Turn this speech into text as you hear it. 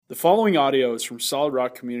The following audio is from Solid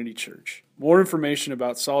Rock Community Church. More information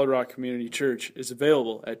about Solid Rock Community Church is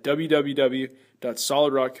available at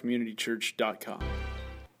www.solidrockcommunitychurch.com.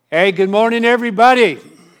 Hey, good morning, everybody.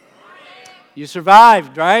 You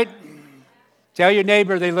survived, right? Tell your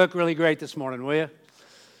neighbor they look really great this morning, will you?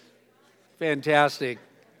 Fantastic.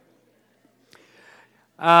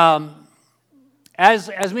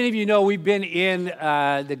 As many of you know, we've been in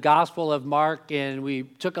the Gospel of Mark, and we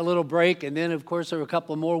took a little break, and then, of course, there were a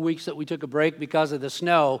couple more weeks that we took a break because of the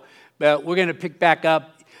snow, but we're going to pick back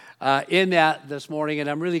up in that this morning, and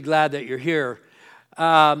I'm really glad that you're here.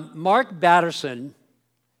 Mark Batterson,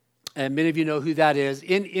 and many of you know who that is,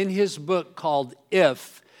 in his book called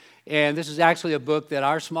If, and this is actually a book that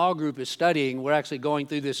our small group is studying. We're actually going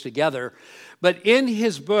through this together. But in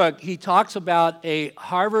his book, he talks about a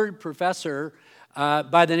Harvard professor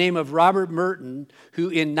by the name of Robert Merton, who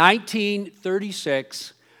in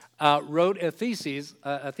 1936 wrote a thesis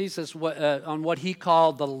on what he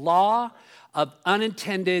called the law of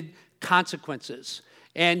unintended consequences.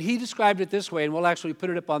 And he described it this way, and we'll actually put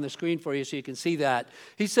it up on the screen for you so you can see that.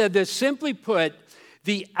 He said this: simply put,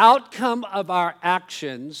 the outcome of our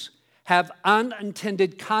actions have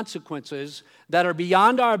unintended consequences that are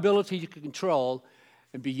beyond our ability to control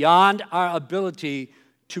and beyond our ability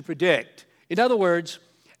to predict. In other words,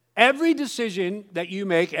 every decision that you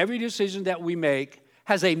make, every decision that we make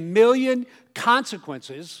has a million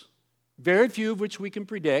consequences, very few of which we can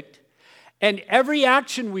predict, and every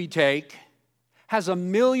action we take has a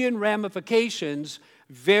million ramifications,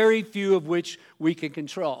 very few of which we can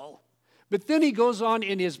control. But then he goes on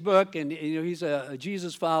in his book, and he's a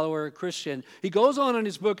Jesus follower, a Christian. He goes on in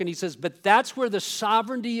his book and he says, but that's where the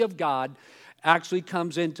sovereignty of God actually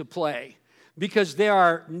comes into play. Because there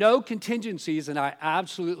are no contingencies, and I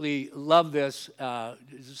absolutely love this.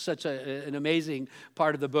 This is such an amazing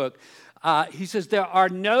part of the book. He says there are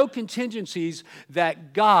no contingencies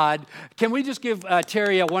that God... Can we just give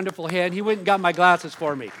Terry a wonderful hand? He went and got my glasses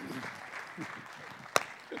for me.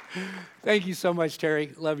 Thank you so much,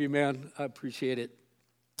 Terry. Love you, man. I appreciate it.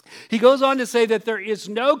 He goes on to say that there is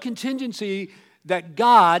no contingency that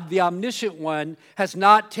God, the omniscient one, has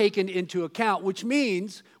not taken into account, which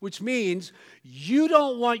means you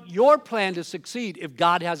don't want your plan to succeed if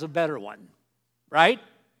God has a better one, right?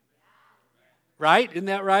 Right? Isn't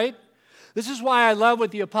that right? This is why I love what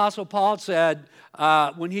the Apostle Paul said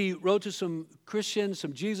when he wrote to some Christians,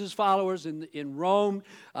 some Jesus followers in Rome.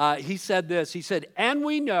 He said this. He said, and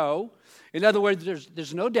we know, in other words,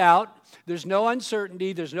 there's no doubt, there's no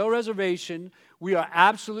uncertainty, there's no reservation. We are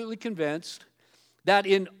absolutely convinced that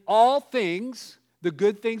in all things, the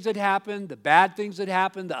good things that happen, the bad things that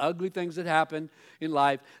happen, the ugly things that happen in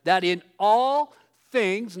life, that in all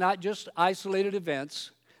things, not just isolated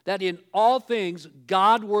events, that in all things,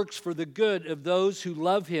 God works for the good of those who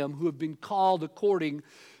love Him, who have been called according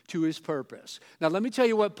to His purpose. Now, let me tell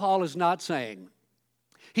you what Paul is not saying.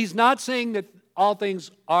 He's not saying that all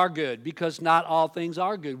things are good, because not all things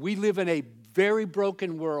are good. We live in a very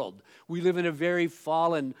broken world. We live in a very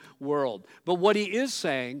fallen world. But what he is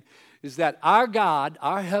saying is that our God,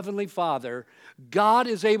 our Heavenly Father, God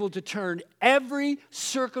is able to turn every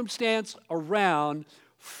circumstance around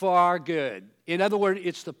for our good. In other words,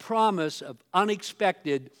 it's the promise of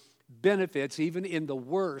unexpected benefits, even in the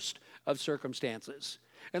worst of circumstances.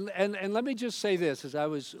 And let me just say this, as I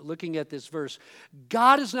was looking at this verse,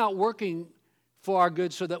 God is not working for our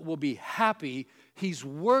good so that we'll be happy. He's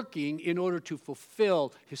working in order to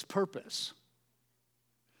fulfill His purpose.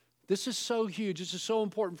 This is so huge. This is so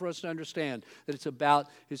important for us to understand that it's about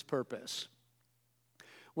His purpose.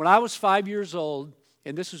 When I was 5 years old,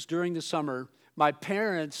 and this was during the summer, my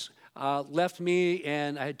parents left me,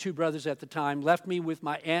 and I had two brothers at the time, left me with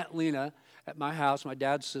my Aunt Lena at my house, my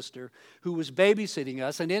dad's sister, who was babysitting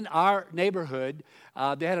us. And in our neighborhood,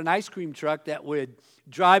 they had an ice cream truck that would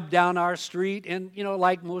drive down our street. And,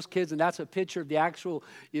 like most kids, and that's a picture of the actual,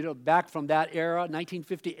 back from that era,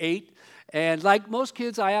 1958. And like most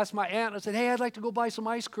kids, I asked my aunt, I said, hey, I'd like to go buy some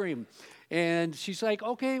ice cream. And she's like,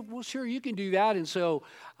 okay, well, sure, you can do that. And so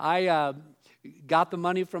I got the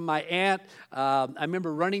money from my aunt. I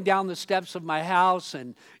remember running down the steps of my house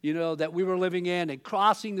and, that we were living in, and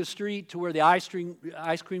crossing the street to where the ice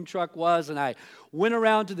cream truck was. And I went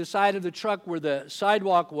around to the side of the truck where the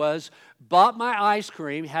sidewalk was, bought my ice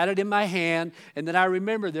cream, had it in my hand. And then I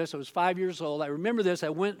remember this. I was 5 years old. I remember this. I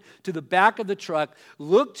went to the back of the truck,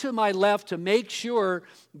 looked to my left to make sure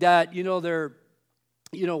that, there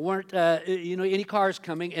weren't any cars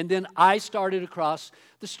coming. And then I started across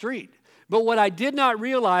the street. But what I did not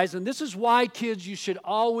realize, and this is why, kids, you should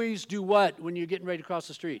always do what when you're getting ready to cross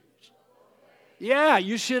the street? Yeah,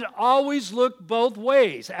 you should always look both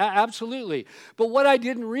ways. Absolutely. But what I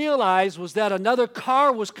didn't realize was that another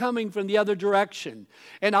car was coming from the other direction.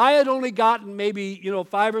 And I had only gotten maybe,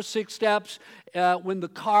 5 or 6 steps when the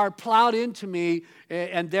car plowed into me,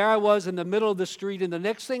 and there I was in the middle of the street. And the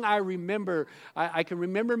next thing I remember, I can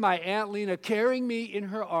remember my Aunt Lena carrying me in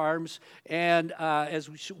her arms, and as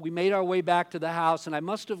we made our way back to the house, and I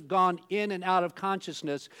must have gone in and out of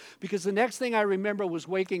consciousness, because the next thing I remember was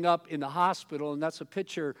waking up in the hospital, and that's a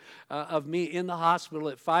picture of me in the hospital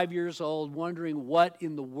at 5 years old, wondering what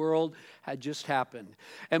in the world had just happened.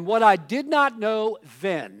 And what I did not know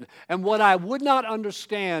then, and what I would not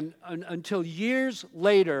understand until years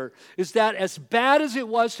later, is that as bad as it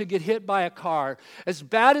was to get hit by a car, as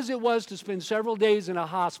bad as it was to spend several days in a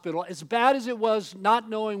hospital, as bad as it was not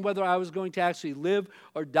knowing whether I was going to actually live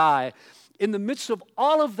or die, in the midst of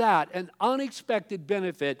all of that, an unexpected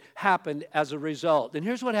benefit happened as a result. And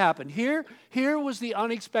here's what happened. Here was the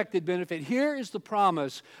unexpected benefit. Here is the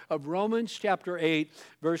promise of Romans chapter 8,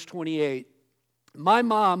 verse 28. My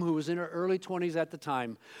mom, who was in her early 20s at the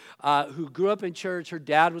time, who grew up in church, her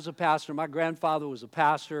dad was a pastor, my grandfather was a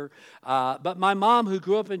pastor, but my mom, who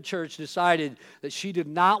grew up in church, decided that she did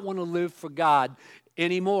not want to live for God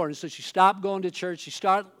anymore. And so she stopped going to church, she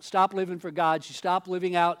stopped living for God, she stopped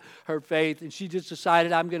living out her faith, and she just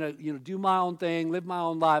decided, I'm going to do my own thing, live my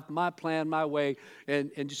own life, my plan, my way,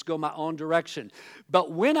 and just go my own direction.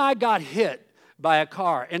 But when I got hit by a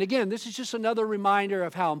car, and again, this is just another reminder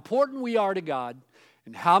of how important we are to God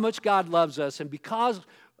and how much God loves us, and because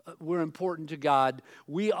we're important to God,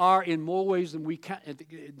 we are in more ways than we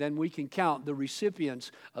can count the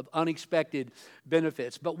recipients of unexpected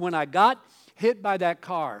benefits. But when I got hit by that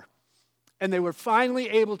car, and they were finally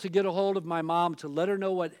able to get a hold of my mom to let her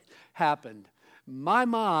know what happened, my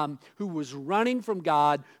mom, who was running from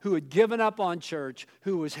God, who had given up on church,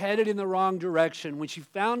 who was headed in the wrong direction, when she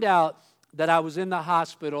found out that I was in the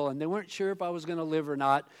hospital and they weren't sure if I was going to live or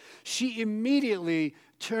not, she immediately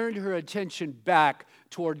turned her attention back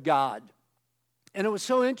toward God. And it was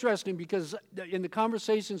so interesting because in the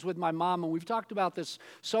conversations with my mom, and we've talked about this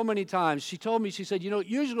so many times, she told me, she said,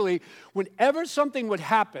 usually whenever something would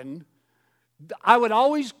happen, I would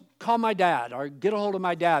always call my dad or get a hold of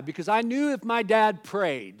my dad, because I knew if my dad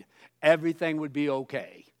prayed, everything would be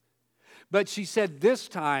okay. But she said this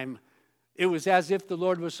time, it was as if the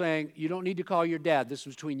Lord was saying, you don't need to call your dad. This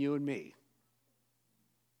is between you and me.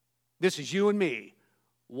 This is you and me,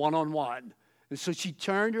 one-on-one. And so she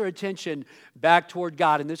turned her attention back toward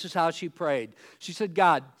God, and this is how she prayed. She said,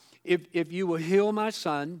 God, if you will heal my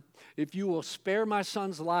son, if you will spare my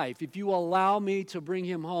son's life, if you will allow me to bring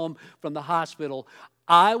him home from the hospital,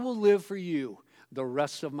 I will live for you the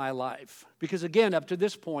rest of my life. Because again, up to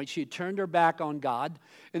this point, she had turned her back on God.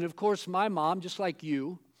 And of course, my mom, just like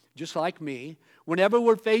you, just like me, whenever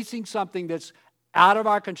we're facing something that's out of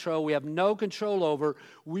our control, we have no control over,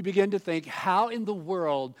 we begin to think, how in the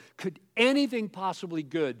world could anything possibly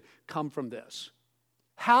good come from this?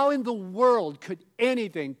 How in the world could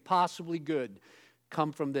anything possibly good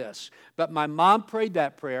come from this? But my mom prayed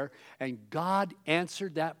that prayer, and God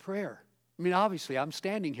answered that prayer. I mean, obviously, I'm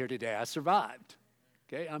standing here today. I survived.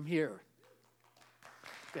 Okay, I'm here.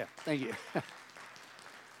 Yeah, thank you.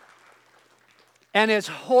 And as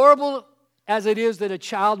horrible as it is that a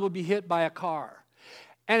child would be hit by a car,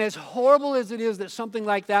 and as horrible as it is that something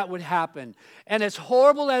like that would happen, and as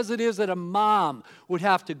horrible as it is that a mom would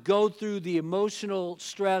have to go through the emotional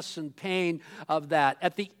stress and pain of that,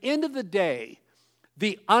 at the end of the day,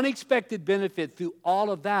 the unexpected benefit through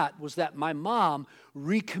all of that was that my mom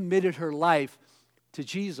recommitted her life to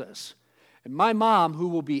Jesus. And my mom, who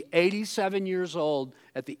will be 87 years old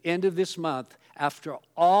at the end of this month, after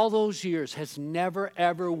all those years, has never,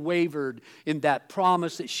 ever wavered in that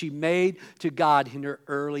promise that she made to God in her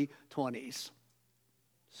early 20s.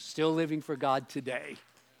 Still living for God today.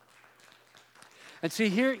 And see,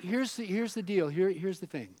 here's the deal. Here's the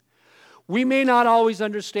thing. We may not always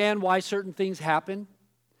understand why certain things happen.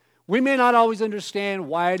 We may not always understand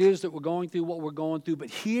why it is that we're going through what we're going through, but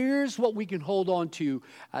here's what we can hold on to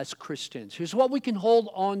as Christians. Here's what we can hold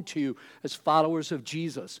on to as followers of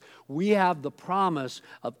Jesus. We have the promise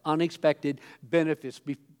of unexpected benefits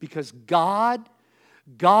because God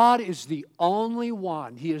is the only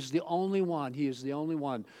one. He is the only one. He is the only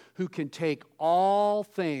one who can take all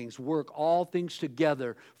things, work all things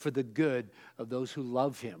together for the good of those who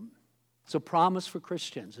love Him. It's a promise for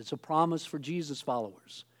Christians. It's a promise for Jesus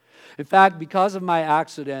followers. In fact, because of my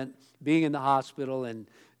accident, being in the hospital and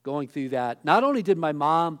going through that, not only did my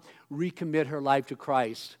mom recommit her life to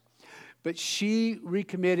Christ, but she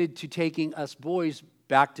recommitted to taking us boys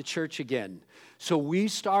back to church again. So we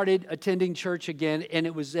started attending church again, and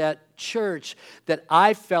it was at church that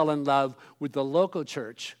I fell in love with the local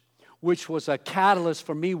church, which was a catalyst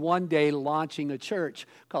for me one day launching a church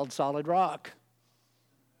called Solid Rock.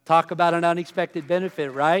 Talk about an unexpected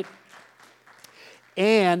benefit, right?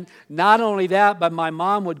 And not only that, but my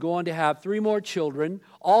mom would go on to have 3 more children,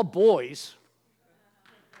 all boys.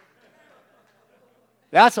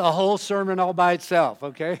 That's a whole sermon all by itself,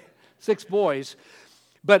 okay? 6 boys.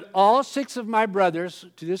 But all 6 of my brothers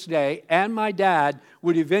to this day and my dad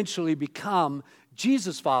would eventually become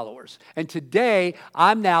Jesus followers. And today,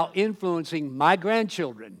 I'm now influencing my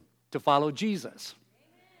grandchildren to follow Jesus.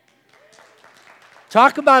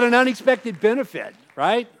 Talk about an unexpected benefit,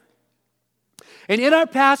 right? And in our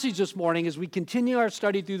passage this morning, as we continue our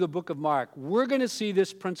study through the book of Mark, we're going to see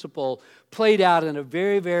this principle played out in a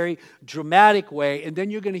very, very dramatic way. And then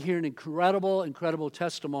you're going to hear an incredible, incredible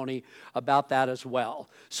testimony about that as well.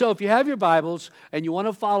 So if you have your Bibles and you want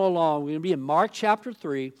to follow along, we're going to be in Mark chapter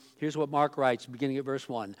 3. Here's what Mark writes, beginning at verse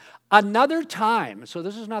 1. Another time, so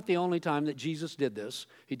this is not the only time that Jesus did this.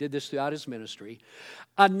 He did this throughout his ministry.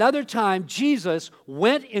 Another time, Jesus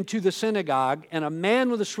went into the synagogue, and a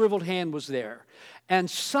man with a shriveled hand was there. And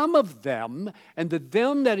some of them, and the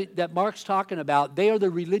them that Mark's talking about, they are the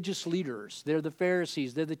religious leaders. They're the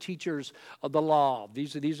Pharisees. They're the teachers of the law.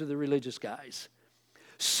 These are the religious guys.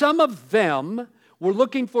 Some of them were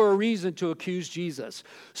looking for a reason to accuse Jesus.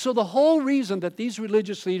 So the whole reason that these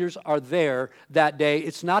religious leaders are there that day,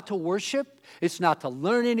 it's not to worship, it's not to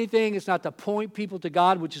learn anything, it's not to point people to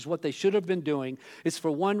God, which is what they should have been doing. It's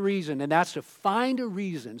for one reason, and that's to find a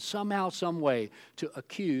reason, somehow, some way, to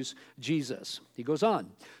accuse Jesus. He goes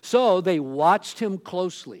on. So they watched him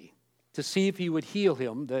closely to see if he would heal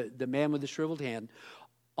him, the man with the shriveled hand,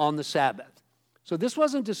 on the Sabbath. So this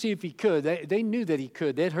wasn't to see if he could. They knew that he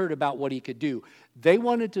could. They'd heard about what he could do. They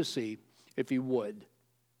wanted to see if he would.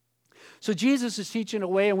 So Jesus is teaching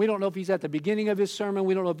away, and we don't know if he's at the beginning of his sermon.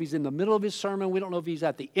 We don't know if he's in the middle of his sermon. We don't know if he's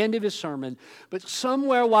at the end of his sermon. But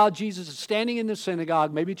somewhere while Jesus is standing in the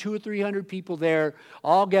synagogue, maybe 200 or 300 people there,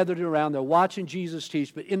 all gathered around, they're watching Jesus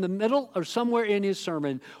teach. But in the middle or somewhere in his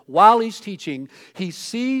sermon, while he's teaching, he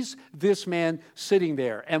sees this man sitting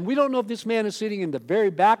there. And we don't know if this man is sitting in the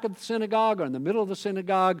very back of the synagogue or in the middle of the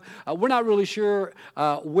synagogue. We're not really sure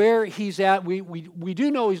where he's at. We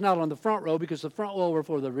do know he's not on the front row, because the front row were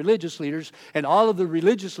for the religious leaders. And all of the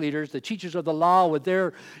religious leaders, the teachers of the law, with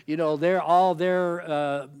their garb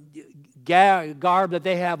that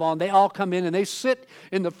they have on, they all come in and they sit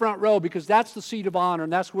in the front row, because that's the seat of honor,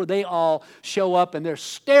 and that's where they all show up, and they're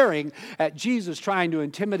staring at Jesus, trying to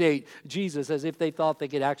intimidate Jesus, as if they thought they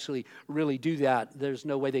could actually really do that. There's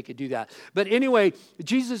no way they could do that. But anyway,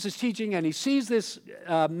 Jesus is teaching, and he sees this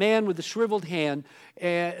man with the shriveled hand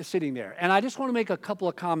sitting there. And I just want to make a couple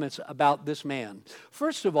of comments about this man.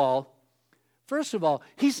 First of all,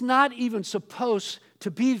 he's not even supposed to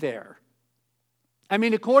be there. I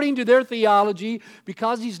mean, according to their theology,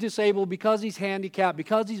 because he's disabled, because he's handicapped,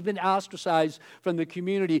 because he's been ostracized from the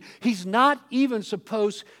community, he's not even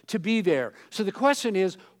supposed to be there. So the question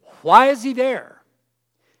is, why is he there?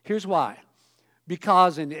 Here's why.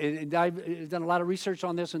 Because, and I've done a lot of research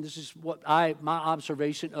on this, and this is my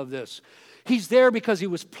observation of this. He's there because he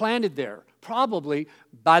was planted there, probably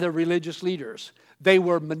by the religious leaders. They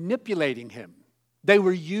were manipulating him. They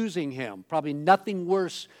were using him. Probably nothing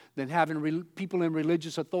worse than having people in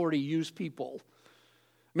religious authority use people.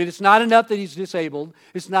 I mean, it's not enough that he's disabled.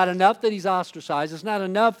 It's not enough that he's ostracized. It's not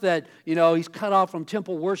enough that, he's cut off from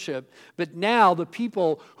temple worship. But now the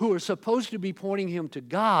people who are supposed to be pointing him to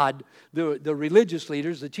God, the religious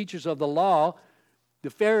leaders, the teachers of the law,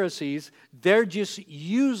 the Pharisees, they're just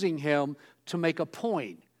using him to make a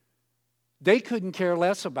point. They couldn't care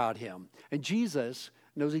less about him. And Jesus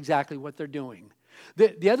knows exactly what they're doing.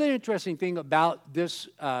 The other interesting thing about this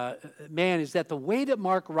man is that the way that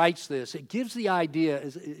Mark writes this, it gives the idea,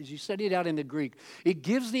 as you study it out in the Greek, it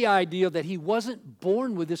gives the idea that he wasn't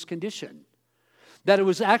born with this condition. That it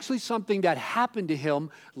was actually something that happened to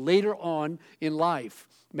him later on in life.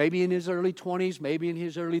 Maybe in his early 20s, maybe in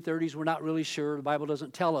his early 30s, we're not really sure. The Bible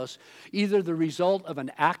doesn't tell us. Either the result of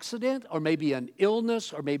an accident, or maybe an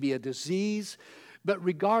illness, or maybe a disease. But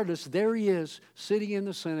regardless, there he is, sitting in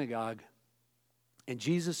the synagogue. And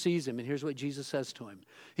Jesus sees him, and here's what Jesus says to him.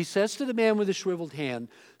 He says to the man with the shriveled hand,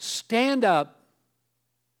 "Stand up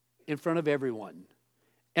in front of everyone."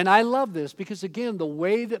 And I love this because, again, the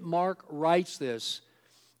way that Mark writes this,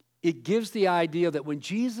 it gives the idea that when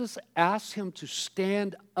Jesus asked him to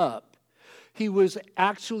stand up, he was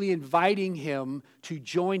actually inviting him to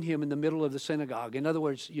join him in the middle of the synagogue. In other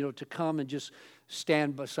words, to come and just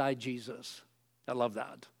stand beside Jesus. I love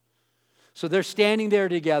that. So they're standing there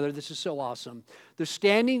together. This is so awesome. They're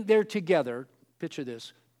standing there together. Picture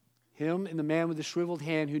this. Him and the man with the shriveled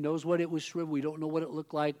hand who knows what it was shriveled. We don't know what it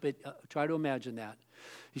looked like, but try to imagine that.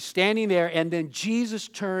 He's standing there, and then Jesus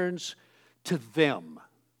turns to them,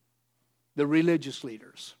 the religious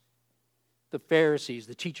leaders, the Pharisees,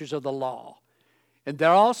 the teachers of the law. And they're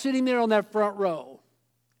all sitting there on that front row,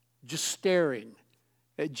 just staring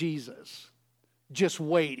at Jesus, just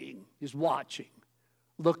waiting, just watching,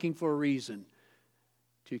 looking for a reason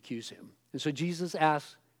to accuse him. And so Jesus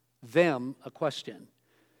asks them a question.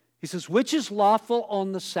 He says, which is lawful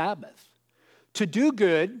on the Sabbath? To do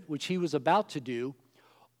good, which he was about to do,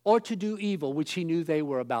 or to do evil, which he knew they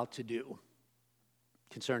were about to do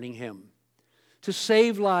concerning him? To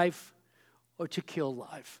save life or to kill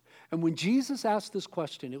life? And when Jesus asked this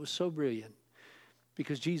question, it was so brilliant,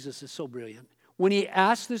 because Jesus is so brilliant. When he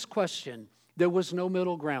asked this question, there was no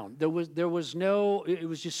middle ground. There was no, it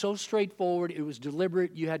was just so straightforward. It was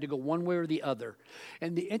deliberate. You had to go one way or the other.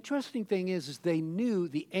 And the interesting thing is they knew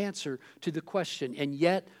the answer to the question, and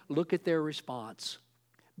yet look at their response.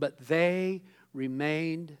 But they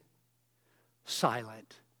remained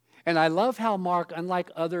silent. And I love how Mark,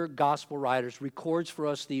 unlike other gospel writers, records for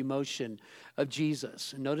us the emotion of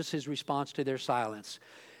Jesus. And notice his response to their silence.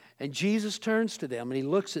 And Jesus turns to them and he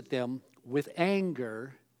looks at them with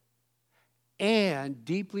anger and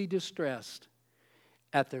deeply distressed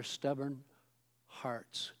at their stubborn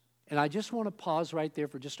hearts. And I just want to pause right there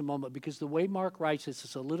for just a moment, because the way Mark writes this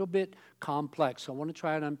is a little bit complex. So I want to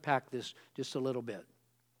try and unpack this just a little bit.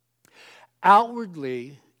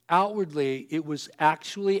 Outwardly, it was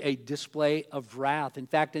actually a display of wrath. In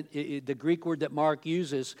fact, the Greek word that Mark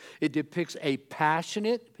uses, it depicts a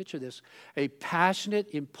passionate, picture this, a passionate,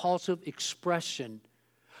 impulsive expression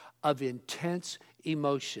of intense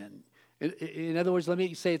emotion. In other words, let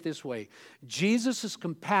me say it this way. Jesus'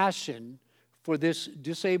 compassion for this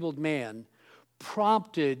disabled man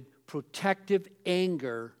prompted protective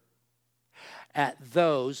anger at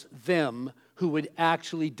them who would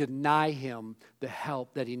actually deny him the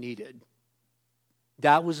help that he needed.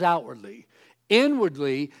 That was outwardly.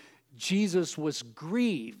 Inwardly, Jesus was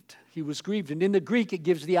grieved. He was grieved. And in the Greek, it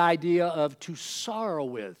gives the idea of to sorrow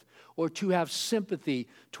with or to have sympathy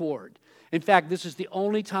toward. In fact, this is the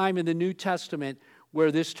only time in the New Testament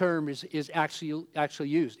where this term is actually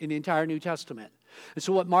used, in the entire New Testament. And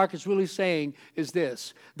so what Mark is really saying is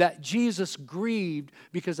this, that Jesus grieved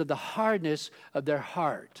because of the hardness of their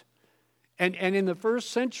heart. And in the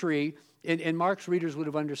first century, and Mark's readers would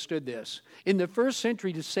have understood this, in the first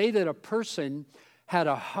century, to say that a person had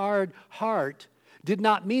a hard heart did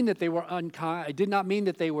not mean that they were unkind. It did not mean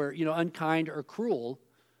that they were, unkind or cruel.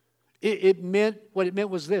 It meant, what it meant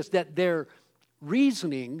was this, that their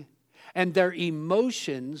reasoning and their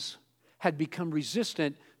emotions had become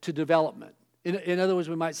resistant to development. In other words,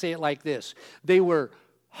 we might say it like this. They were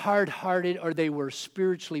hard-hearted, or they were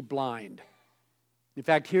spiritually blind. In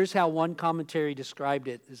fact, here's how one commentary described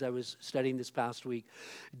it as I was studying this past week.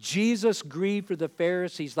 Jesus grieved for the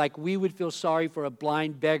Pharisees like we would feel sorry for a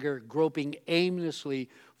blind beggar groping aimlessly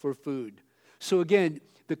for food. So again,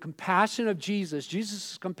 the compassion of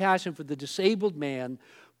Jesus' compassion for the disabled man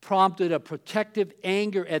prompted a protective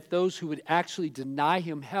anger at those who would actually deny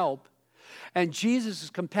him help. And Jesus'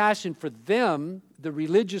 compassion for them, the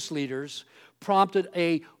religious leaders, prompted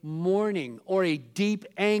a mourning or a deep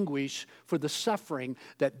anguish for the suffering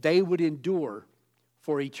that they would endure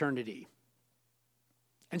for eternity.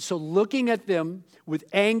 And so looking at them with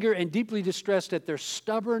anger and deeply distressed at their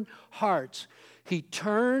stubborn hearts, he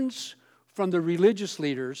turns from the religious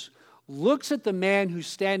leaders, looks at the man who's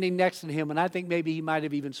standing next to him, and I think maybe he might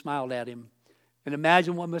have even smiled at him. And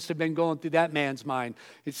imagine what must have been going through that man's mind.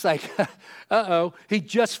 It's like, he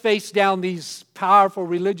just faced down these powerful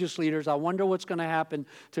religious leaders. I wonder what's going to happen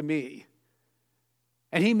to me.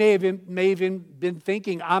 And he may have even been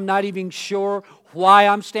thinking, I'm not even sure why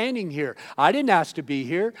I'm standing here. I didn't ask to be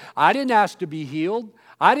here. I didn't ask to be healed.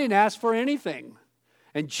 I didn't ask for anything.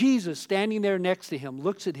 And Jesus, standing there next to him,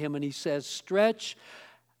 looks at him and he says, stretch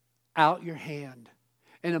out your hand.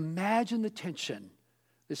 And imagine the tension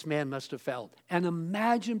this man must have felt. And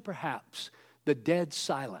imagine perhaps the dead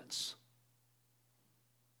silence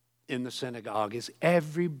in the synagogue as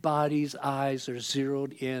everybody's eyes are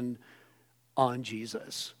zeroed in on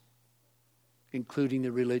Jesus, including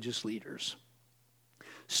the religious leaders.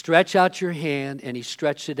 Stretch out your hand, and he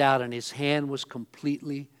stretched it out, and his hand was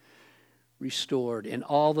completely restored. And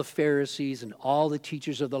all the Pharisees and all the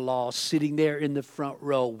teachers of the law sitting there in the front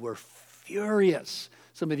row were furious.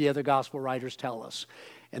 Some of the other gospel writers tell us.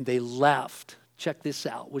 And they left. Check this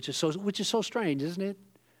out, which is so strange, isn't it?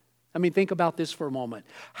 I mean, think about this for a moment.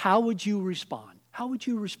 How would you respond? How would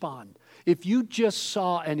you respond if you just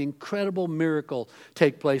saw an incredible miracle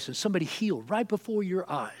take place and somebody healed right before your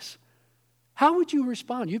eyes? How would you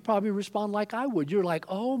respond? You'd probably respond like I would. You're like,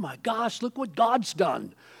 oh my gosh, look what God's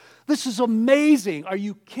done. This is amazing. Are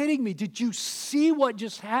you kidding me? Did you see what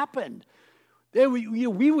just happened?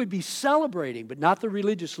 We would be celebrating, but not the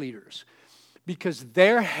religious leaders, because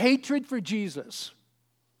their hatred for Jesus,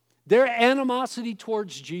 their animosity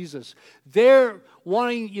towards Jesus, their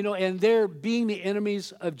wanting, and they're being the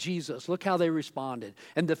enemies of Jesus. Look how they responded.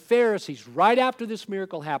 And the Pharisees, right after this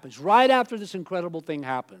miracle happens, right after this incredible thing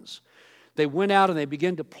happens, they went out and they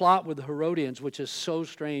began to plot with the Herodians, which is so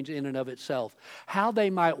strange in and of itself. How they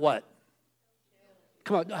might what?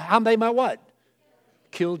 Come on, how they might what?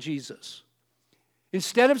 Kill Jesus.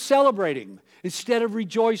 Instead of celebrating, instead of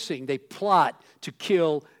rejoicing, they plot to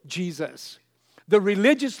kill Jesus. The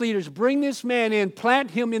religious leaders bring this man in,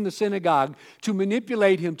 plant him in the synagogue to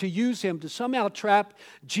manipulate him, to use him, to somehow trap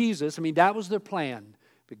Jesus. I mean, that was their plan.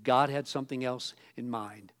 But God had something else in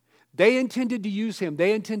mind. They intended to use him.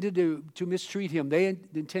 They intended to mistreat him. They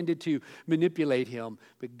intended to manipulate him.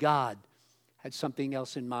 But God had something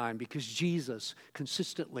else in mind, because Jesus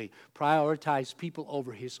consistently prioritized people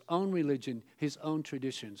over his own religion, his own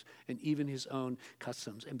traditions, and even his own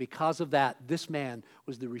customs. And because of that, this man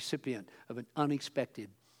was the recipient of an unexpected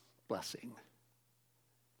blessing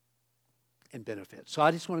and benefit. So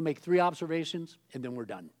I just want to make 3 observations, and then we're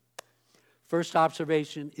done. First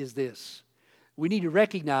observation is this. We need to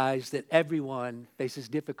recognize that everyone faces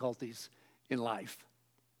difficulties in life.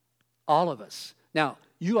 All of us. Now,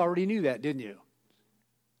 you already knew that, didn't you?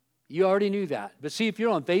 You already knew that. But see, if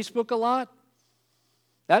you're on Facebook a lot,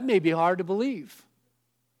 that may be hard to believe.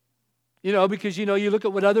 Because, you look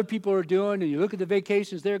at what other people are doing, and you look at the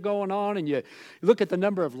vacations they're going on, and you look at the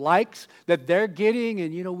number of likes that they're getting,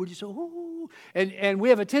 and, we just, ooh. And we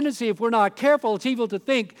have a tendency, if we're not careful, it's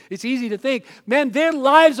easy to think, man, their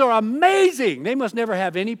lives are amazing. They must never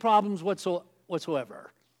have any problems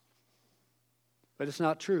whatsoever. But it's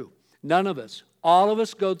not true. None of us, all of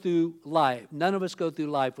us go through life. None of us go through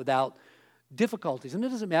life without difficulties. And it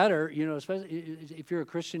doesn't matter, especially if you're a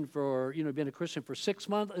Christian been a Christian for 6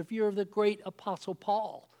 months, if you're the great Apostle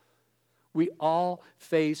Paul. We all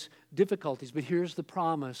face difficulties. But here's the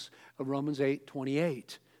promise of Romans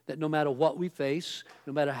 8:28, that no matter what we face,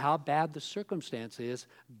 no matter how bad the circumstance is,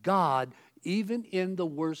 God, even in the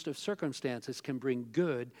worst of circumstances, can bring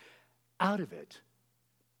good out of it.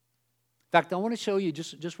 In fact, I want to show you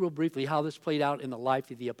just real briefly how this played out in the life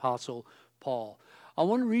of the Apostle Paul. I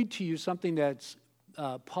want to read to you something that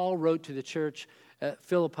Paul wrote to the church at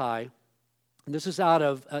Philippi. And this is out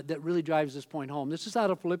of, that really drives this point home. This is out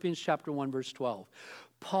of Philippians chapter 1, verse 12.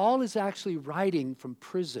 Paul is actually writing from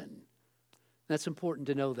prison. That's important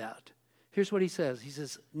to know that. Here's what he says. He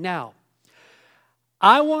says, now,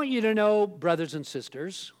 I want you to know, brothers and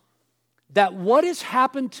sisters, that what has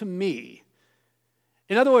happened to me,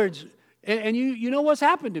 in other words, and you know what's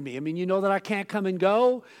happened to me. I mean, you know that I can't come and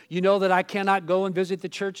go. You know that I cannot go and visit the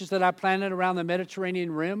churches that I planted around the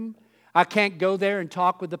Mediterranean rim. I can't go there and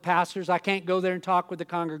talk with the pastors. I can't go there and talk with the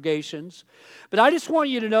congregations. But I just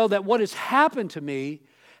want you to know that what has happened to me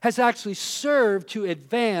has actually served to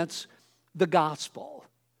advance the gospel.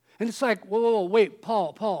 And it's like, whoa, wait,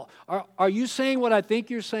 Paul, are you saying what I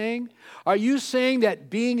think you're saying? Are you saying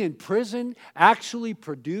that being in prison actually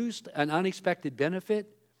produced an unexpected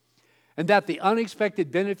benefit? And that the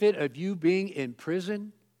unexpected benefit of you being in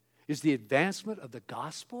prison is the advancement of the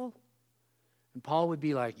gospel? And Paul would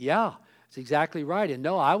be like, yeah, that's exactly right. And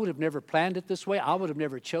no, I would have never planned it this way. I would have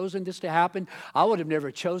never chosen this to happen. I would have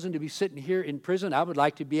never chosen to be sitting here in prison. I would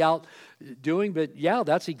like to be out doing, but yeah,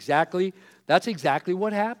 that's exactly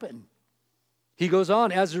what happened. He goes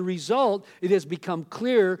on, as a result, it has become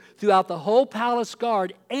clear throughout the whole palace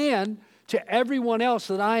guard and to everyone else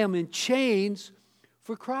that I am in chains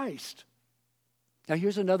for Christ. Now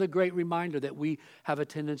here's another great reminder that we have a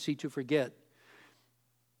tendency to forget.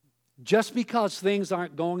 Just because things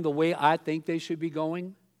aren't going the way I think they should be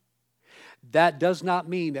going, that does not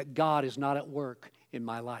mean that God is not at work in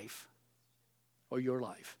my life or your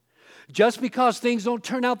life. Just because things don't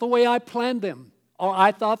turn out the way I planned them or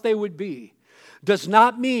I thought they would be, does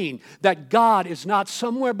not mean that God is not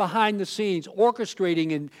somewhere behind the scenes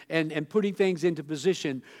orchestrating and putting things into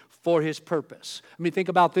position for His purpose. I mean, think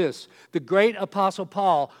about this. The great Apostle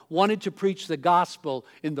Paul wanted to preach the gospel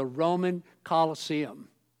in the Roman Colosseum.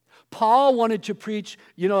 Paul wanted to preach,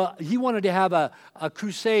 he wanted to have a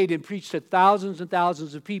crusade and preach to thousands and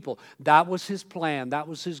thousands of people. That was his plan. That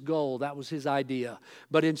was his goal. That was his idea.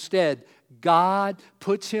 But instead, God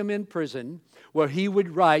puts him in prison where he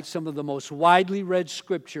would write some of the most widely read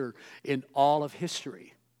scripture in all of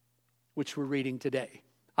history, which we're reading today.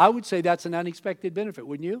 I would say that's an unexpected benefit,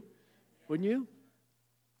 wouldn't you? Wouldn't you?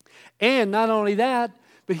 And not only that,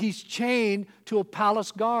 but he's chained to a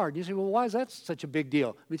palace guard. You say, well, why is that such a big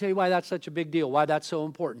deal? Let me tell you why that's such a big deal, why that's so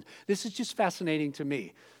important. This is just fascinating to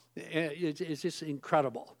me. It's just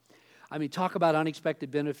incredible. I mean, talk about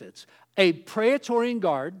unexpected benefits. A Praetorian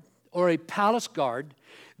guard or a palace guard,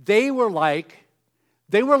 they were like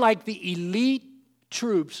the elite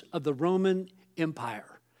troops of the Roman Empire.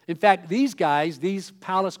 In fact, these guys, these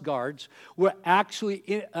palace guards, were actually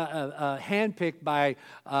handpicked by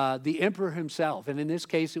the emperor himself. And in this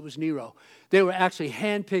case, it was Nero. They were actually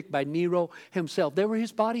handpicked by Nero himself. They were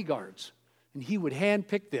his bodyguards, and he would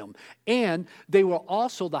handpick them. And they were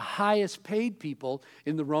also the highest paid people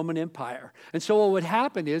in the Roman Empire. And so what would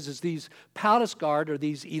happen is these palace guard or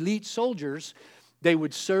these elite soldiers, they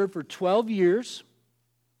would serve for 12 years.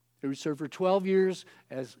 They would serve for 12 years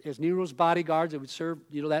as Nero's bodyguards. They would serve,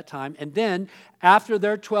 that time. And then, after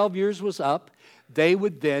their 12 years was up, they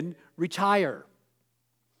would then retire.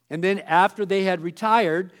 And then after they had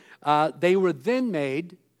retired, they were then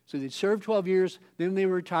made, so they'd served 12 years, then they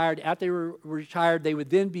were retired. After they were retired, they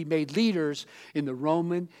would then be made leaders in the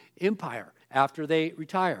Roman Empire after they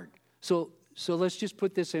retired. So let's just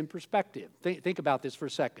put this in perspective. Think about this for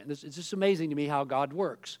a second. It's just amazing to me how God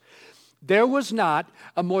works. There was not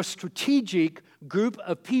a more strategic group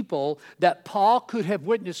of people that Paul could have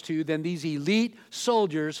witnessed to than these elite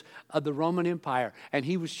soldiers of the Roman Empire. And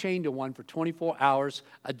he was chained to one for 24 hours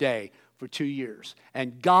a day for 2 years.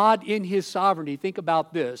 And God, in his sovereignty, think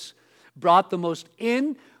about this, brought the most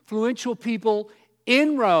influential people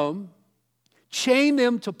in Rome, chained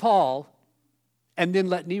them to Paul, and then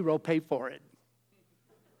let Nero pay for it.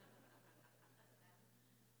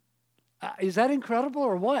 Is that incredible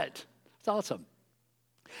or what? It's awesome.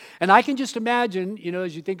 And I can just imagine,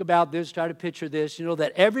 as you think about this, try to picture this,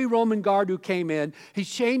 that every Roman guard who came in, he's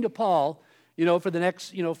chained to Paul, for the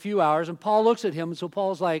next, few hours. And Paul looks at him, and so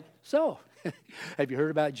Paul's like, so, have you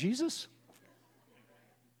heard about Jesus?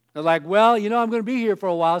 They're like, well, I'm going to be here for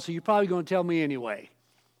a while, so you're probably going to tell me anyway.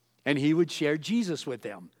 And he would share Jesus with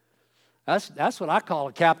them. That's what I call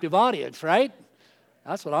a captive audience, right?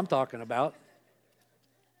 That's what I'm talking about.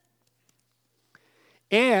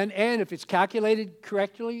 And if it's calculated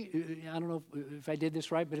correctly, I don't know if I did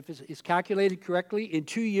this right, but if it's calculated correctly, in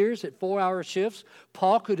 2 years at 4-hour shifts,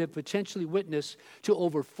 Paul could have potentially witnessed to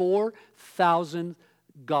over 4,000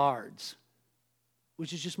 guards,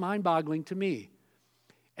 which is just mind-boggling to me.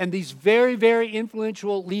 And these very, very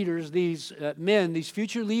influential leaders, these men, these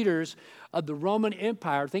future leaders of the Roman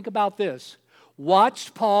Empire, think about this,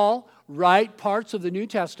 watched Paul write parts of the New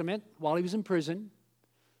Testament while he was in prison,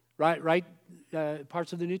 right?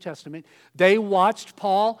 Parts of the New Testament. They watched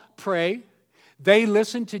Paul pray. They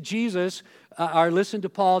listened to Jesus, or listened to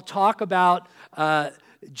Paul talk about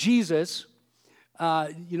Jesus,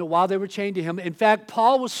 while they were chained to him. In fact,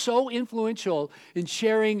 Paul was so influential in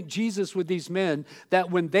sharing Jesus with these men that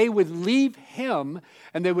when they would leave him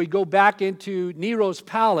and they would go back into Nero's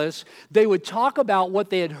palace, they would talk about what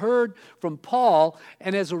they had heard from Paul.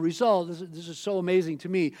 And as a result, this is so amazing to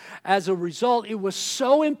me, as a result, it was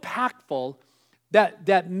so impactful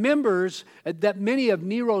that many of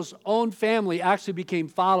Nero's own family actually became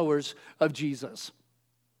followers of Jesus.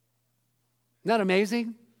 Isn't that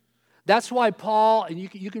amazing? That's why Paul, and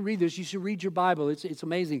you can read this, you should read your Bible, it's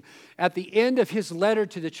amazing. At the end of his letter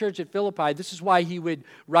to the church at Philippi, this is why he would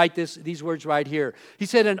write these words right here. He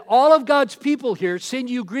said, and all of God's people here send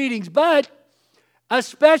you greetings, but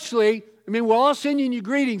especially, we're all sending you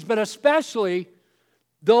greetings, but especially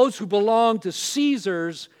those who belong to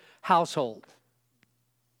Caesar's household.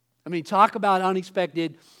 Talk about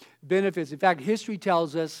unexpected benefits. In fact, history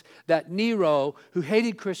tells us that Nero, who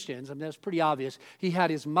hated Christians, that's pretty obvious, he had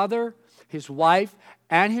his mother, his wife,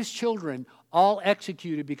 and his children all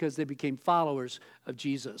executed because they became followers of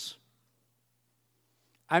Jesus.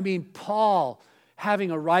 Paul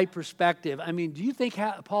having a right perspective. Do you think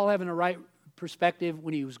Paul having a right perspective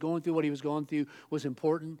when he was going through what he was going through was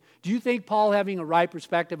important? Do you think Paul having a right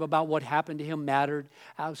perspective about what happened to him mattered?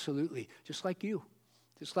 Absolutely. Just like you.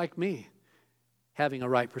 Just like me, having a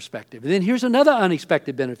right perspective. And then here's another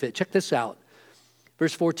unexpected benefit. Check this out.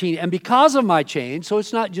 Verse 14, and because of my chains, so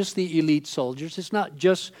it's not just the elite soldiers, it's not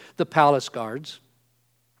just the palace guards.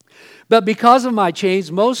 But because of my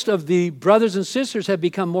change, most of the brothers and sisters have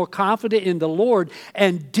become more confident in the Lord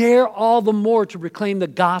and dare all the more to proclaim the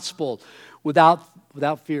gospel without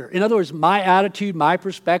fear. In other words, my attitude, my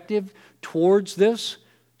perspective towards this,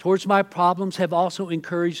 towards my problems, have also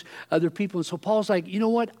encouraged other people. And so Paul's like, you know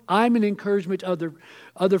what? I'm an encouragement to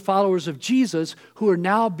other followers of Jesus who are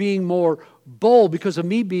now being more bold because of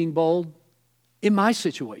me being bold in my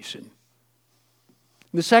situation.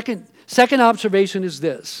 And the second observation is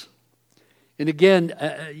this. And again,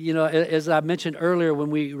 as I mentioned earlier when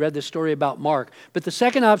we read the story about Mark, but the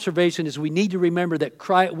second observation is we need to remember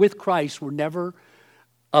that with Christ, we're never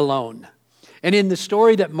alone. And in the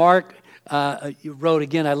story that Mark wrote,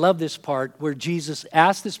 again, I love this part where Jesus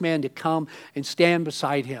asked this man to come and stand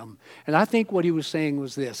beside him. And I think what he was saying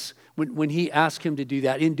was this. When he asked him to do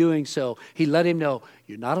that, in doing so, he let him know,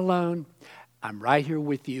 you're not alone. I'm right here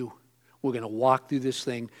with you. We're going to walk through this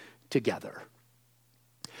thing together.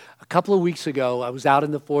 A couple of weeks ago, I was out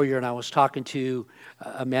in the foyer and I was talking to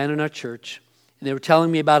a man in our church. And they were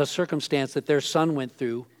telling me about a circumstance that their son went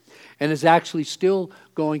through and is actually still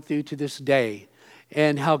going through to this day.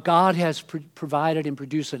 And how God has provided and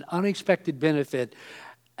produced an unexpected benefit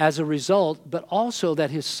as a result, but also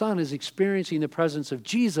that his son is experiencing the presence of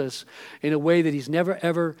Jesus in a way that he's never,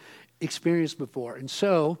 ever experienced before. And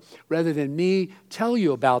so, rather than me tell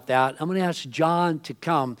you about that, I'm going to ask John to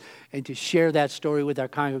come and to share that story with our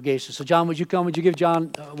congregation. So John, would you come? Would you give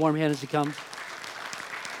John a warm hand as he comes?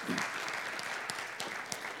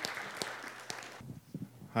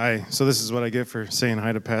 Hi. So this is what I get for saying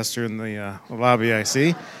hi to Pastor in the lobby, I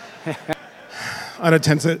see.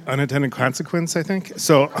 Unintended consequence, I think.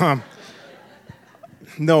 So,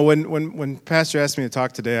 no, when Pastor asked me to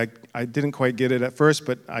talk today, I didn't quite get it at first,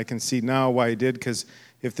 but I can see now why he did, because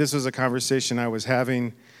if this was a conversation I was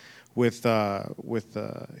having with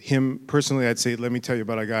him personally, I'd say, let me tell you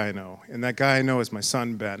about a guy I know. And that guy I know is my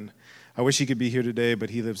son, Ben. I wish he could be here today, but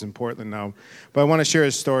he lives in Portland now. But I want to share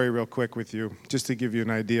his story real quick with you, just to give you an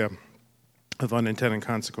idea of unintended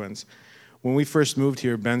consequence. When we first moved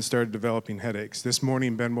here, Ben started developing headaches. This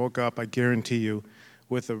morning, Ben woke up, I guarantee you,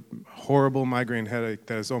 with a horrible migraine headache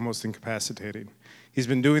that is almost incapacitating. He's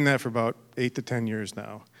been doing that for about 8 to 10 years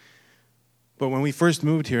now. But when we first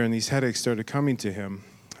moved here and these headaches started coming to him,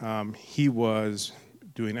 he was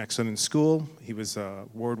doing excellent in school. He was an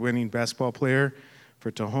award-winning basketball player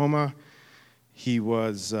for Tahoma. He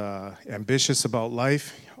was ambitious about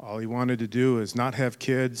life. All he wanted to do is not have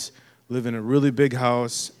kids, live in a really big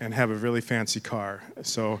house, and have a really fancy car.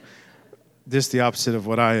 So this is the opposite of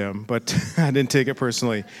what I am, but I didn't take it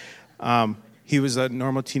personally. He was a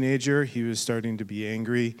normal teenager. He was starting to be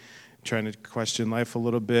angry, trying to question life a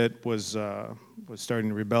little bit, was starting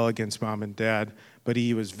to rebel against mom and dad, but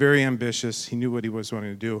he was very ambitious. He knew what he was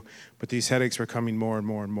wanting to do, but these headaches were coming more and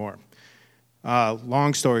more and more.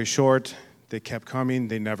 Long story short, they kept coming.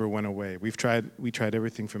 They never went away. We tried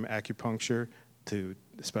everything from acupuncture to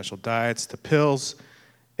special diets to pills,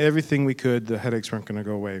 everything we could. The headaches weren't going to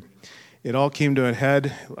go away. It all came to a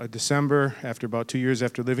head December. After about 2 years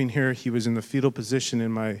after living here, he was in the fetal position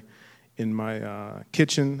in my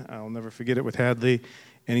kitchen. I'll never forget it, with Hadley.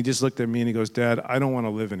 And he just looked at me and he goes, "Dad, I don't want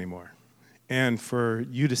to live anymore." And for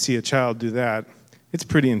you to see a child do that, it's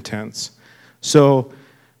pretty intense. So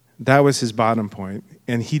that was his bottom point,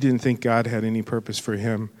 and he didn't think God had any purpose for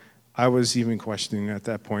him. I was even questioning at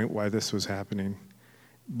that point why this was happening.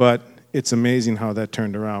 But it's amazing how that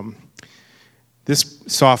turned around. This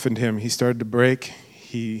softened him. He started to break.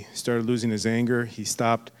 He started losing his anger. He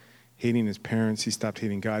stopped hating his parents. He stopped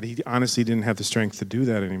hating God. He honestly didn't have the strength to do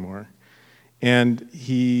that anymore. And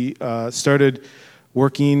he started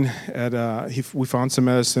working at, we found some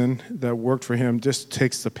medicine that worked for him, just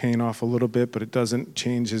takes the pain off a little bit, but it doesn't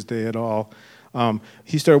change his day at all.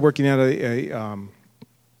 He started working at a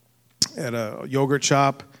yogurt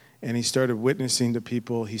shop, and he started witnessing to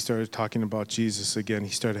people. He started talking about Jesus again.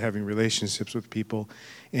 He started having relationships with people,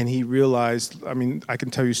 and he realized, I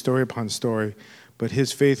can tell you story upon story, but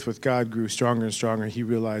his faith with God grew stronger and stronger. He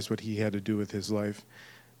realized what he had to do with his life.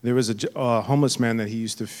 There was a homeless man that he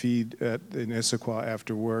used to feed in Issaquah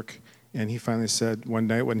after work, and he finally said one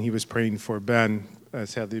night when he was praying for Ben,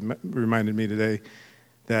 as Hadley reminded me today,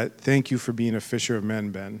 that thank you for being a fisher of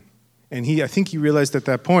men, Ben. And I think he realized at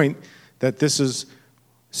that point that this is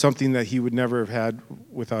something that he would never have had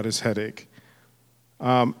without his headache.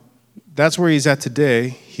 That's where he's at today.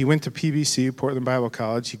 He went to PBC, Portland Bible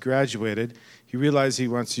College. He graduated. He realized he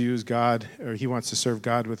wants to use God, or he wants to serve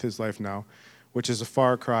God with his life now, which is a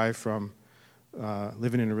far cry from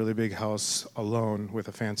living in a really big house alone with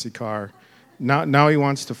a fancy car. Now he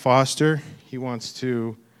wants to foster. He wants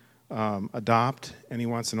to adopt, and he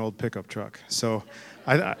wants an old pickup truck. So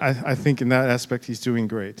I think in that aspect he's doing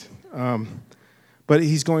great. But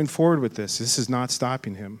he's going forward with this. This is not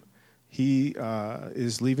stopping him. He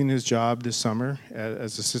is leaving his job this summer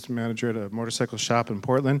as assistant manager at a motorcycle shop in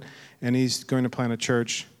Portland, and he's going to plant a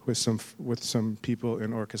church with some people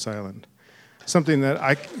in Orcas Island. Something that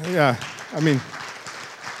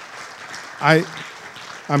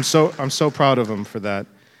I'm so proud of him for that.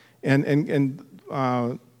 And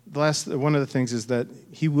one of the things is that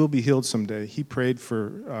he will be healed someday. He prayed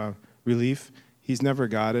for relief. He's never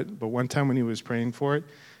got it, but one time when he was praying for it,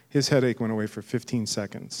 his headache went away for 15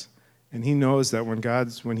 seconds. And he knows that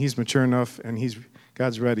when he's mature enough and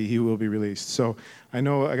God's ready, he will be released. So I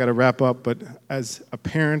know I got to wrap up, but as a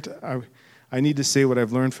parent, I need to say what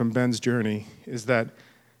I've learned from Ben's journey is that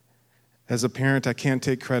as a parent, I can't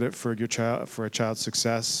take credit for a child's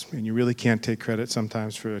success, and you really can't take credit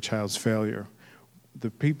sometimes for a child's failure. The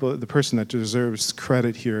person that deserves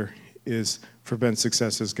credit here is for Ben's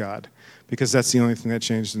success is God, because that's the only thing that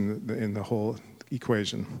changed in the whole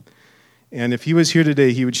equation. And if he was here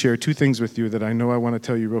today, he would share two things with you that I know I want to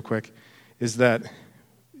tell you real quick, is that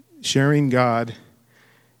sharing God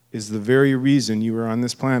is the very reason you are on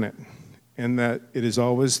this planet, and that it is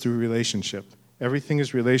always through relationship. Everything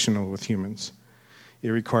is relational with humans. It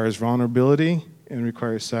requires vulnerability and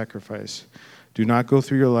requires sacrifice. Do not go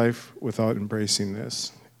through your life without embracing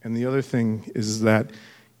this. And the other thing is that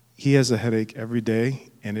he has a headache every day,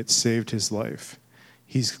 and it saved his life.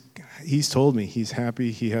 He's told me he's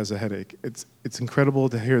happy he has a headache. It's incredible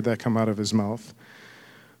to hear that come out of his mouth.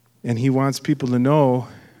 And he wants people to know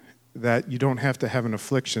that you don't have to have an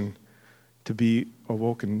affliction to be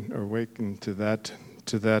awakened to that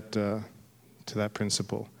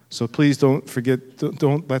principle. So please don't forget,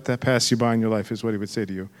 don't let that pass you by in your life, is what he would say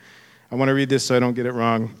to you. I want to read this so I don't get it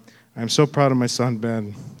wrong. I'm so proud of my son,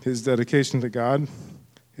 Ben. His dedication to God,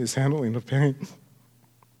 his handling of pain,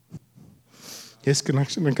 his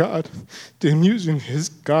connection to God, to him using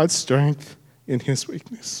God's strength in his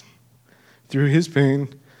weakness. Through his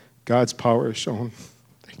pain, God's power is shown.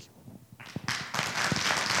 Thank you.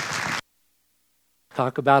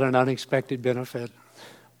 Talk about an unexpected benefit.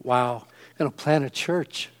 Wow. Going to plant a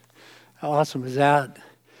church. How awesome is that?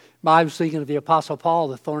 I was thinking of the Apostle Paul,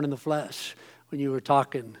 the thorn in the flesh, when you were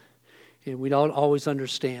talking. And we don't always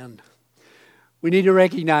understand. We need to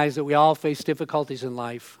recognize that we all face difficulties in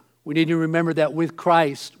life. We need to remember that with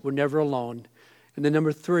Christ, we're never alone. And then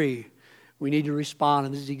number 3, we need to respond,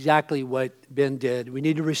 and this is exactly what Ben did. We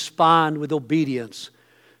need to respond with obedience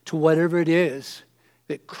to whatever it is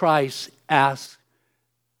that Christ asks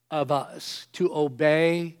of us. To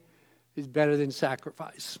obey is better than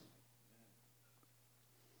sacrifice.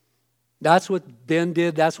 That's what Ben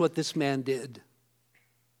did. That's what this man did.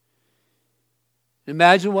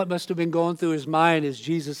 Imagine what must have been going through his mind as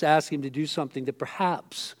Jesus asked him to do something that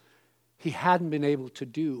perhaps he hadn't been able to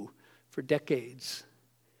do for decades.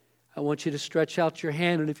 I want you to stretch out your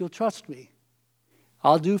hand, and if you'll trust me,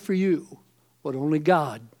 I'll do for you what only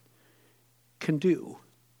God can do.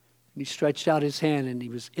 And he stretched out his hand, and he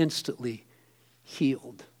was instantly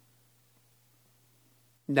healed.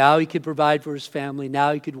 Now he could provide for his family.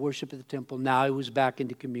 Now he could worship at the temple. Now he was back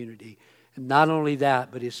into community. And not only that,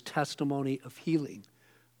 but his testimony of healing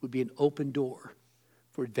would be an open door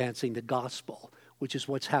for advancing the gospel, which is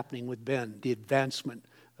what's happening with Ben, the advancement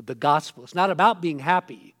of the gospel. It's not about being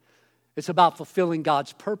happy. It's about fulfilling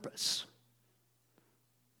God's purpose.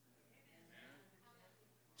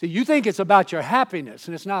 So you think it's about your happiness,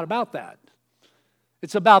 and it's not about that.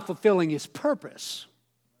 It's about fulfilling his purpose.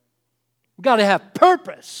 We've got to have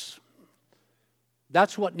purpose.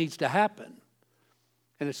 That's what needs to happen.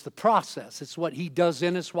 And it's the process. It's what he does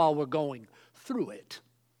in us while we're going through it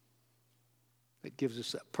that gives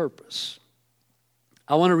us that purpose.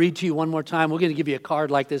 I want to read to you one more time. We're going to give you a card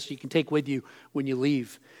like this you can take with you when you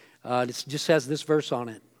leave. It just has this verse on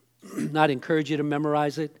it. I'd encourage you to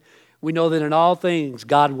memorize it. We know that in all things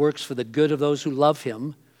God works for the good of those who love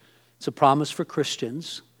him. It's a promise for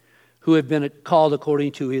Christians who have been called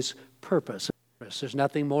according to his purpose. There's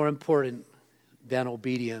nothing more important than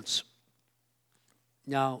obedience.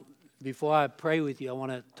 Now, before I pray with you, I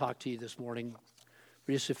want to talk to you this morning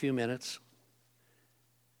for just a few minutes.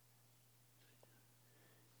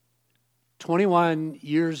 21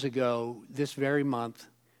 years ago, this very month,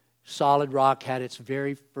 Solid Rock had its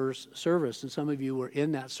very first service. And some of you were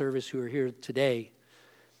in that service who are here today.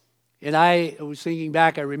 And I was thinking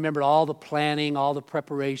back, I remember all the planning, all the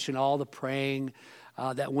preparation, all the praying.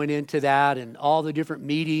 that went into that, and all the different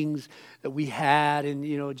meetings that we had,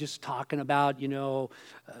 and just talking about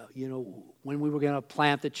when we were going to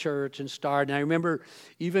plant the church and start. And I remember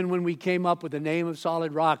even when we came up with the name of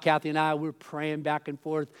Solid Rock, Kathy and I were praying back and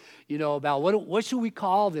forth, about what should we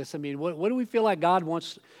call this? I mean, what do we feel like God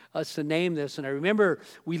wants us to name this? And I remember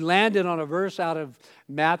we landed on a verse out of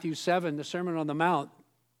Matthew 7, the Sermon on the Mount.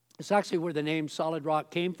 It's actually where the name Solid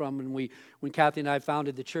Rock came from when Kathy and I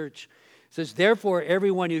founded the church. It says, "Therefore,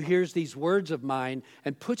 everyone who hears these words of mine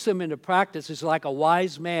and puts them into practice is like a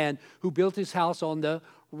wise man who built his house on the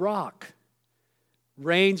rock.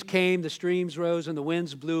 Rains came, the streams rose, and the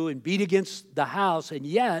winds blew and beat against the house, and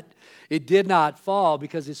yet it did not fall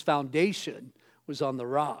because its foundation was on the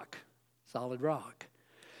rock," solid rock.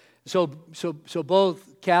 So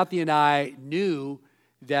both Kathy and I knew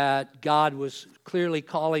that God was clearly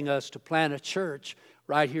calling us to plant a church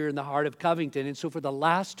right here in the heart of Covington. And so for the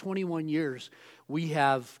last 21 years, we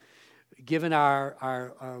have given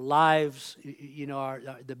our lives,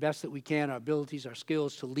 the best that we can, our abilities, our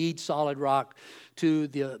skills, to lead Solid Rock to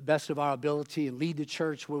the best of our ability and lead the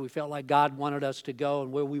church where we felt like God wanted us to go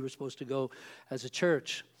and where we were supposed to go as a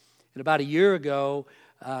church. And about a year ago,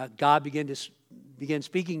 God began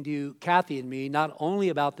speaking to Kathy and me, not only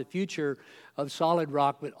about the future of Solid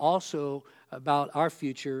Rock, but also about our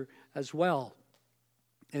future as well.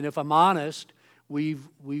 And if I'm honest, we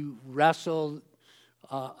wrestled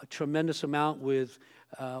a tremendous amount with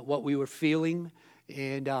what we were feeling,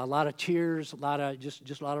 and a lot of tears, a lot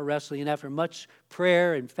of wrestling. And after much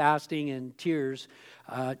prayer and fasting and tears,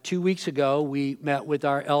 2 weeks ago we met with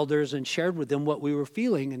our elders and shared with them what we were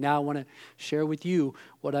feeling. And now I want to share with you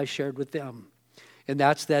what I shared with them. And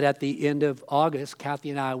that's that at the end of August,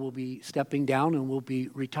 Kathy and I will be stepping down and we'll be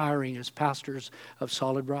retiring as pastors of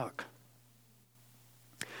Solid Rock.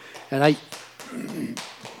 And I...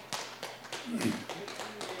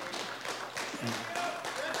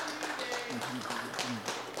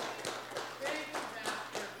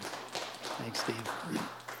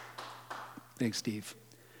 Thanks, Steve.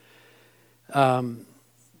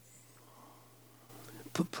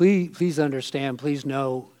 Please understand, please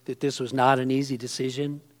know that this was not an easy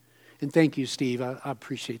decision. And thank you, Steve. I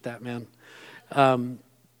appreciate that, man.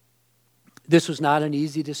 This was not an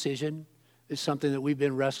easy decision. It's something that we've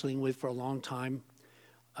been wrestling with for a long time.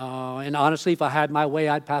 And honestly, if I had my way,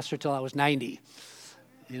 I'd pastor till I was 90.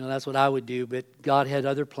 That's what I would do. But God had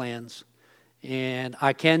other plans. And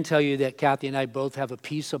I can tell you that Kathy and I both have a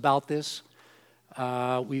peace about this.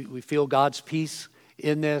 We feel God's peace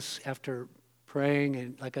in this after praying,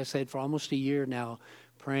 and like I said, for almost a year now,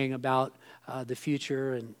 praying about the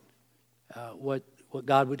future and what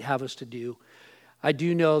God would have us to do. I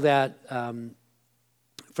do know that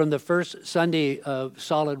from the first Sunday of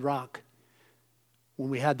Solid Rock, when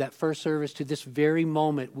we had that first service to this very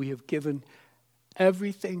moment, we have given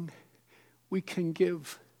everything we can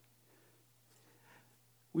give.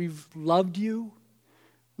 We've loved you.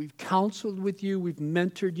 We've counseled with you. We've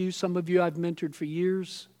mentored you. Some of you I've mentored for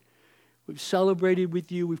years. We've celebrated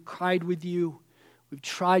with you. We've cried with you. We've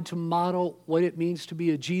tried to model what it means to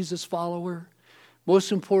be a Jesus follower.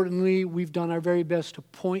 Most importantly, we've done our very best to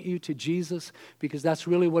point you to Jesus, because that's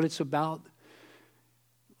really what it's about.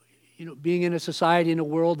 Being in a society, in a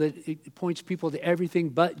world that it points people to everything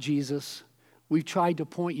but Jesus, we've tried to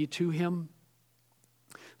point you to Him.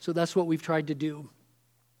 So that's what we've tried to do.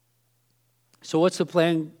 So what's the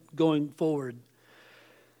plan going forward?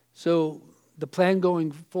 So the plan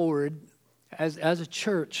going forward, as a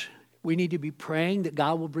church, we need to be praying that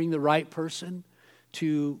God will bring the right person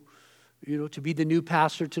to be the new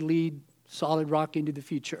pastor to lead Solid Rock into the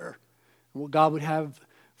future. And what God would have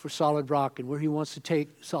for Solid Rock and where He wants to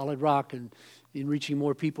take Solid Rock and in reaching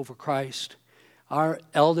more people for Christ. Our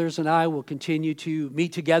elders and I will continue to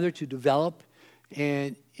meet together to develop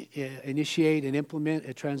and initiate and implement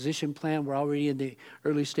a transition plan. We're already in the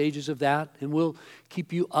early stages of that, and we'll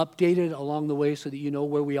keep you updated along the way so that you know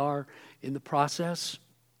where we are in the process.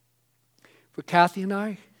 For Kathy and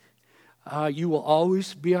I, you will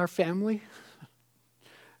always be our family.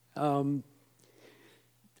 Our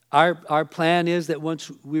plan is that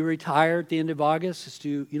once we retire at the end of August is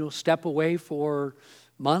to step away for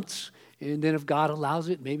months, and then if God allows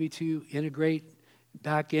it, maybe to integrate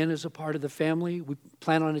back in as a part of the family. We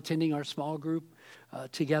plan on attending our small group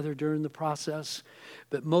together during the process.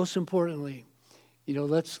 But most importantly,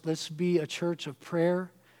 let's be a church of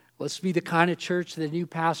prayer. Let's be the kind of church that a new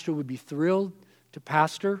pastor would be thrilled to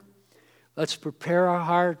pastor. Let's prepare our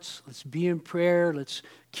hearts. Let's be in prayer. Let's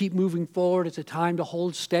keep moving forward. It's a time to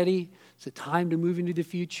hold steady. Is it time to move into the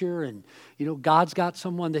future? And, God's got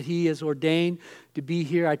someone that He has ordained to be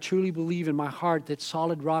here. I truly believe in my heart that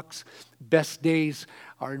Solid Rock's best days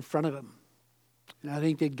are in front of Him. And I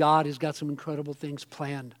think that God has got some incredible things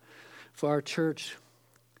planned for our church.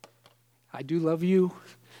 I do love you.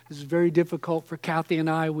 This is very difficult for Kathy and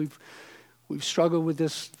I. We've struggled with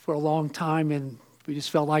this for a long time, and we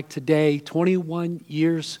just felt like today, 21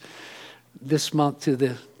 years this month to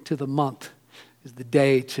the month, is the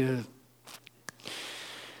day to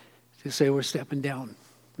say we're stepping down,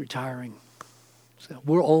 retiring. So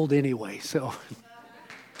we're old anyway, so.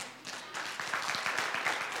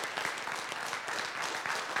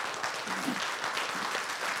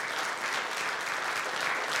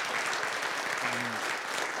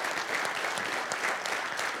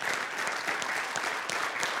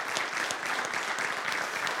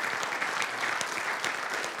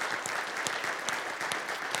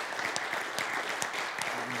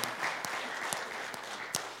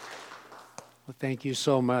 Thank you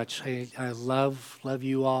so much. I love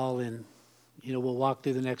you all, and we'll walk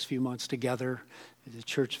through the next few months together as a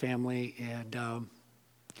church family. And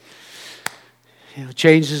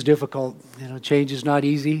change is difficult. Change is not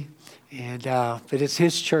easy, and but it's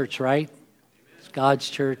His church, right? It's God's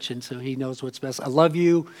church, and so He knows what's best. I love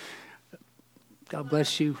you. God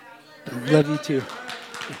bless you. I love you too.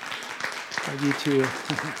 Love you too.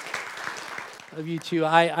 Love you too.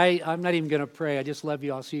 I'm not even going to pray. I just love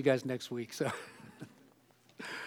you. I'll see you guys next week. So.